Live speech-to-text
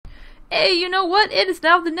Hey, you know what? It is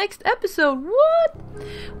now the next episode. What?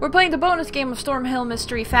 We're playing the bonus game of Stormhill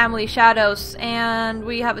Mystery Family Shadows, and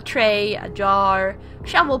we have a tray, a jar,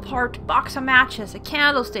 shovel part, box of matches, a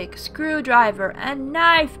candlestick, screwdriver, a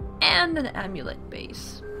knife, and an amulet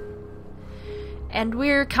base. And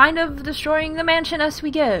we're kind of destroying the mansion as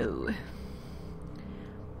we go.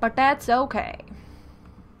 But that's okay.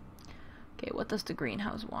 Okay, what does the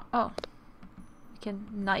greenhouse want? Oh. We can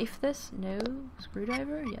knife this? No.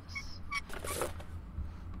 Screwdriver? Yes.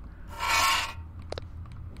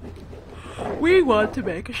 We want to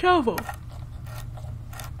make a shovel.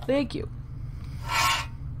 Thank you.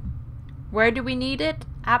 Where do we need it?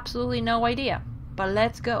 Absolutely no idea. But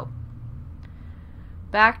let's go.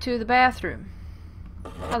 Back to the bathroom.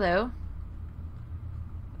 Hello.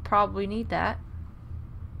 Probably need that.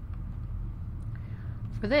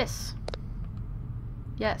 For this.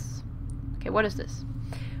 Yes. Okay, what is this?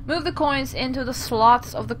 Move the coins into the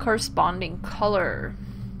slots of the corresponding color.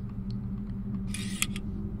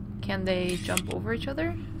 Can they jump over each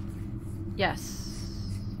other? Yes.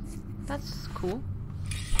 That's cool.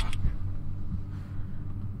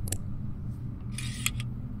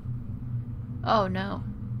 Oh no.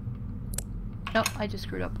 No, I just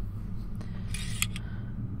screwed up.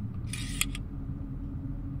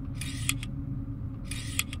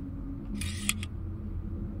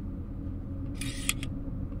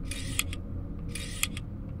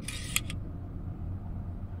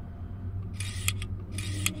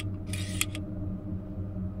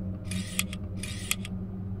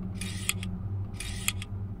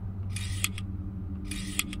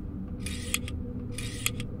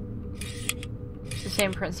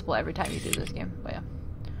 Same principle every time you do this game, but yeah.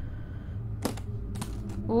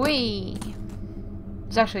 Whee!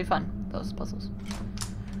 It's actually fun, those puzzles.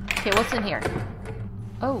 Okay, what's in here?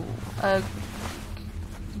 Oh,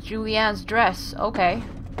 Julianne's dress. Okay.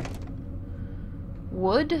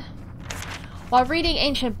 Wood? While reading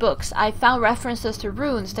ancient books, I found references to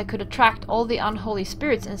runes that could attract all the unholy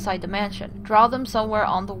spirits inside the mansion. Draw them somewhere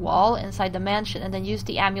on the wall inside the mansion and then use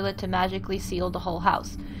the amulet to magically seal the whole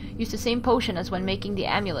house. Use the same potion as when making the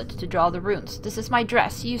amulet to draw the runes. This is my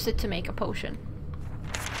dress. Use it to make a potion.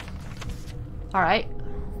 Alright.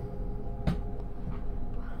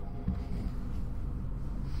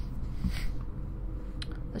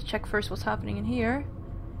 Let's check first what's happening in here.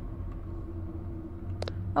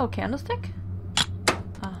 Oh, candlestick?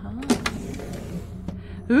 Uh-huh.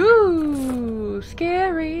 Ooh,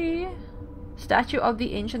 scary. Statue of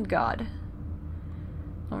the ancient god.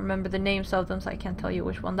 I don't remember the names of them, so I can't tell you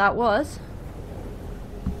which one that was.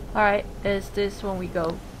 Alright, is this when we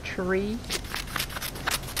go tree?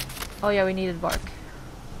 Oh yeah, we needed bark.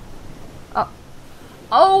 Oh.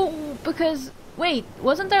 Oh, because... Wait,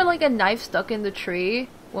 wasn't there like a knife stuck in the tree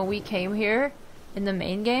when we came here in the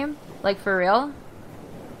main game? Like for real?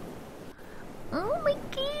 Oh my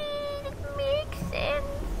god, it makes sense.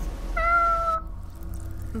 Ah.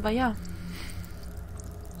 But yeah.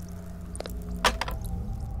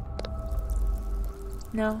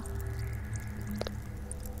 No.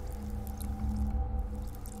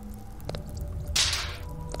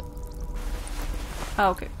 Oh,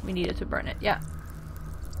 okay. We needed to burn it. Yeah.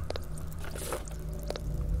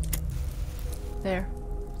 There.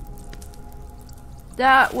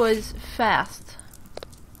 That was fast.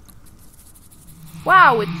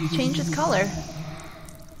 Wow, it changes color.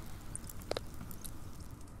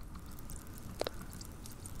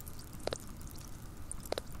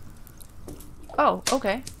 Oh,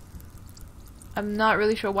 okay. I'm not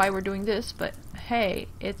really sure why we're doing this, but hey,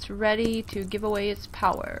 it's ready to give away its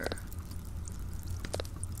power.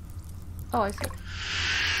 Oh, I see.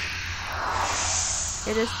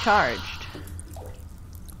 It is charged.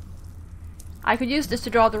 I could use this to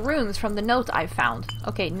draw the runes from the note I found.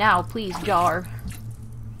 Okay, now please, jar.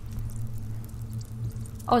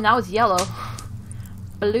 Oh, now it's yellow.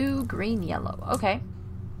 Blue, green, yellow. Okay.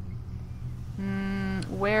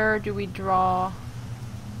 Where do we draw?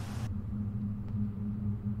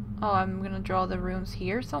 Oh, I'm gonna draw the runes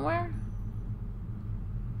here somewhere?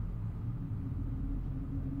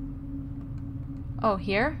 Oh,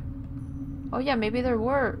 here? Oh yeah, maybe there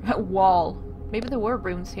were... wall. Maybe there were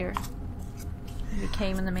runes here. We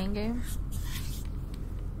came in the main game.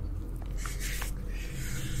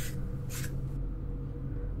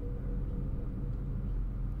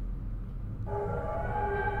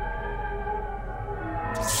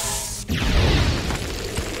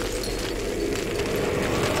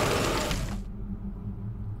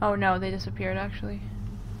 Oh no, they disappeared actually.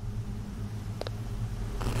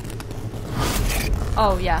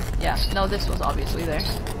 Oh yeah, yeah. No, this was obviously there.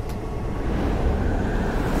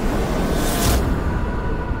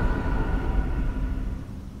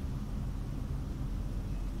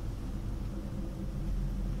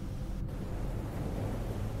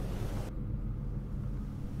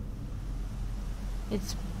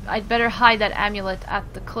 I'd better hide that amulet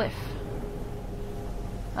at the cliff.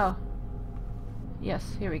 Oh.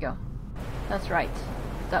 Yes, here we go. That's right.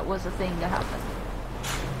 That was the thing that happened.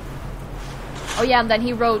 Oh yeah, and then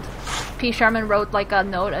he wrote, P. Sherman wrote like a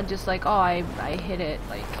note and just like, oh, I hit it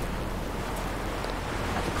like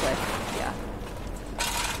at the cliff. Yeah.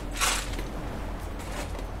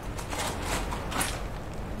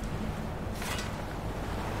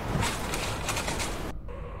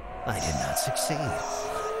 I did not succeed.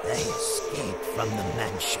 They escaped from the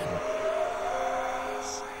mansion.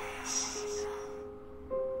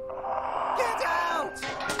 Get out!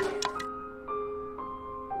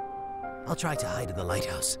 I'll try to hide in the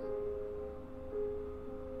lighthouse.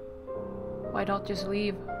 Why don't just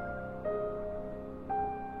leave?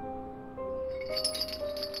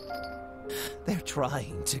 They're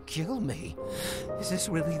trying to kill me. Is this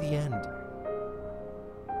really the end?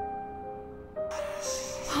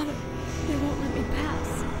 Father, they won't let me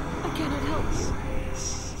pass. I cannot help you.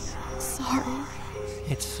 Sorry.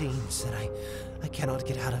 It seems that I cannot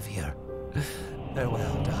get out of here.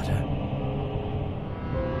 Farewell, daughter.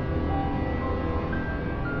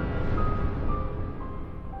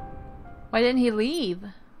 Why didn't he leave?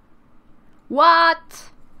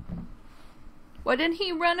 What? Why didn't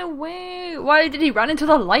he run away? Why did he run into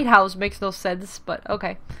the lighthouse? Makes no sense, but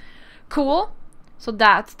okay. Cool. So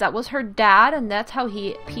that was her dad, and that's how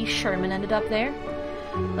P. Sherman ended up there.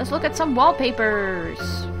 Let's look at some wallpapers.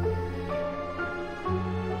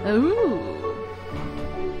 Ooh.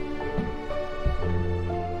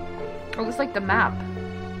 Oh, looks like the map.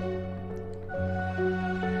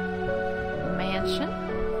 Mansion.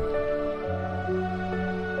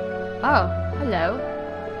 Oh, hello.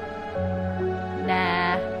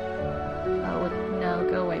 Nah. Oh, no,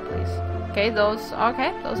 go away, please. Okay, those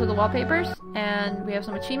are the wallpapers, and we have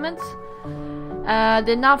some achievements.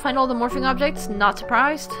 Did not find all the morphing objects, not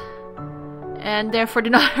surprised. And therefore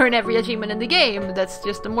did not earn every achievement in the game, that's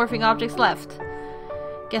just the morphing objects left.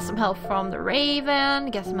 Get some help from the raven,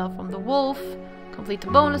 get some help from the wolf, complete the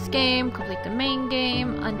bonus game, complete the main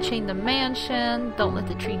game, unchain the mansion, don't let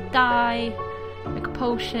the tree die, make a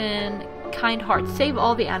potion, kind heart, save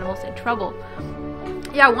all the animals in trouble.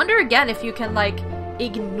 Yeah, I wonder again if you can like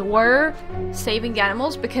ignore saving the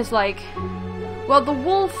animals, because like, well, the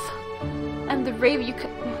wolf and the raven,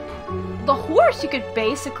 the horse you could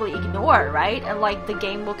basically ignore, right? And like the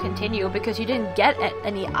game will continue because you didn't get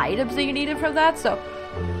any items that you needed from that. So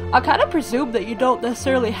I kind of presume that you don't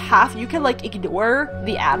necessarily have, you can like ignore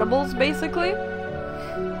the animals basically.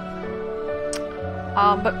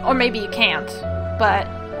 Or maybe you can't, but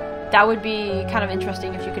that would be kind of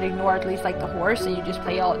interesting if you could ignore at least like the horse and you just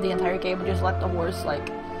play the entire game and just let the horse like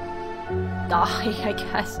die, I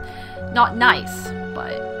guess. Not nice,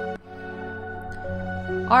 but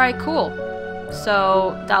alright, cool.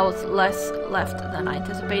 So that was less left than I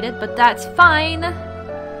anticipated, but that's fine.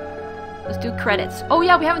 Let's do credits. Oh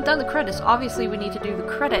yeah, we haven't done the credits. Obviously we need to do the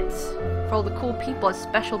credits for all the cool people at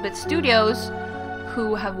Special Bit Studios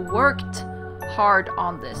who have worked hard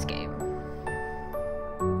on this game.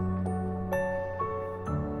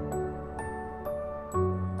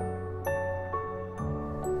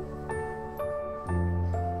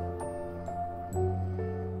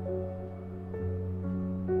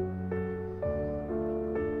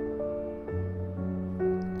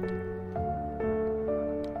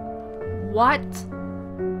 What?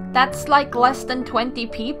 That's like less than 20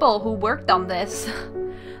 people who worked on this.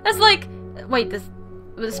 That's like, wait, this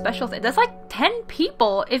was a special thing. That's like 10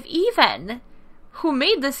 people, if even, who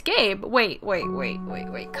made this game. Wait,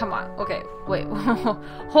 come on. Okay, wait,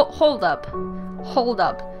 hold up.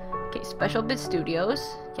 Okay, Special Bit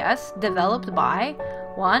Studios, yes, developed by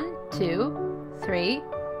 1, 2, 3,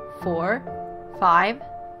 4, 5,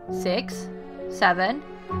 6, 7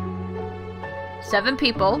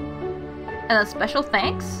 people. And a special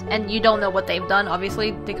thanks, and you don't know what they've done,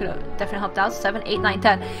 obviously, they could have definitely helped out. 7, 8, 9,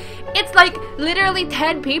 10. It's like literally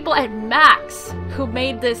 10 people at max who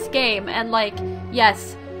made this game, and like,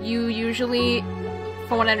 yes, you usually,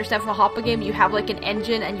 from what I understand from a Hoppa game, you have like an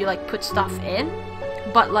engine and you like put stuff in,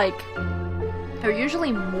 but like, there are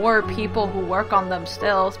usually more people who work on them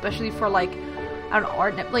still, especially for like, an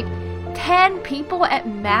art, like, 10 people at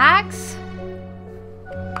max?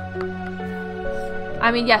 I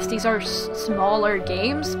mean, yes, these are smaller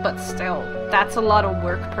games, but still, that's a lot of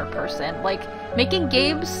work per person. Like, making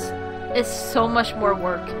games is so much more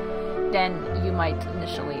work than you might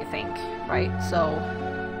initially think, right? So,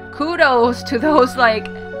 kudos to those, like,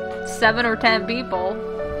 7 or 10 people.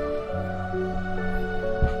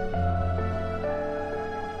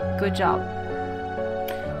 Good job.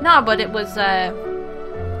 No, but it was, yeah,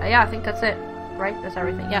 I think that's it. right? That's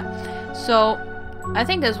everything, yeah. So, I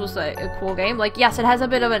think this was a cool game. Like, yes, it has a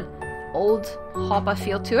bit of an old Hoppa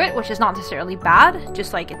feel to it, which is not necessarily bad,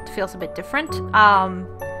 just like it feels a bit different.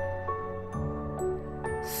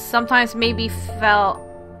 Sometimes maybe felt...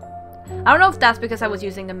 I don't know if that's because I was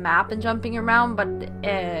using the map and jumping around, but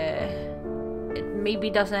it maybe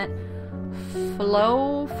doesn't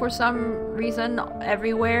flow for some reason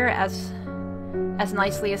everywhere as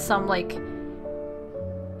nicely as some, like,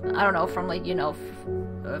 I don't know, from, like, you know,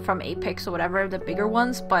 from Apex or whatever, the bigger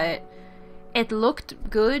ones, but it looked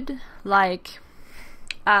good. Like,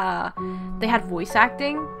 they had voice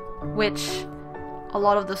acting, which a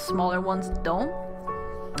lot of the smaller ones don't.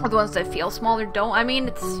 Or the ones that feel smaller don't. I mean,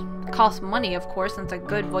 it costs money, of course, and it's like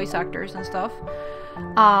good voice actors and stuff.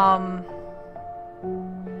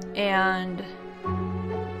 And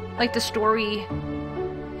like the story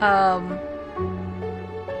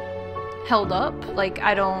held up. Like,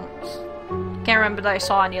 can't remember that I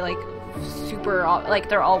saw any like super, like,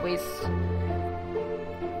 they're always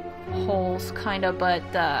holes kind of, but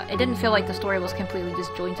it didn't feel like the story was completely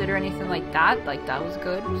disjointed or anything like that. Like, that was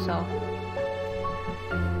good. So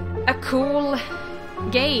a cool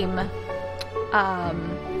game.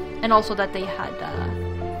 And also that they had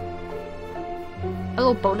a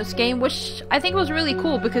little bonus game, which I think was really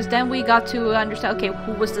cool, because then we got to understand, okay,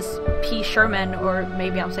 who was this P. Sherman, or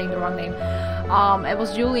maybe I'm saying the wrong name. It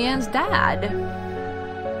was Julianne's dad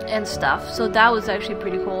and stuff, so that was actually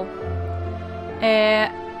pretty cool.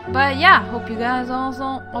 But yeah, hope you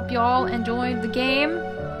all enjoyed the game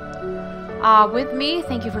with me.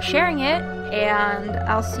 Thank you for sharing it, and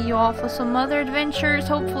I'll see you all for some other adventures,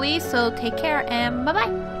 hopefully. So take care, and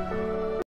bye-bye.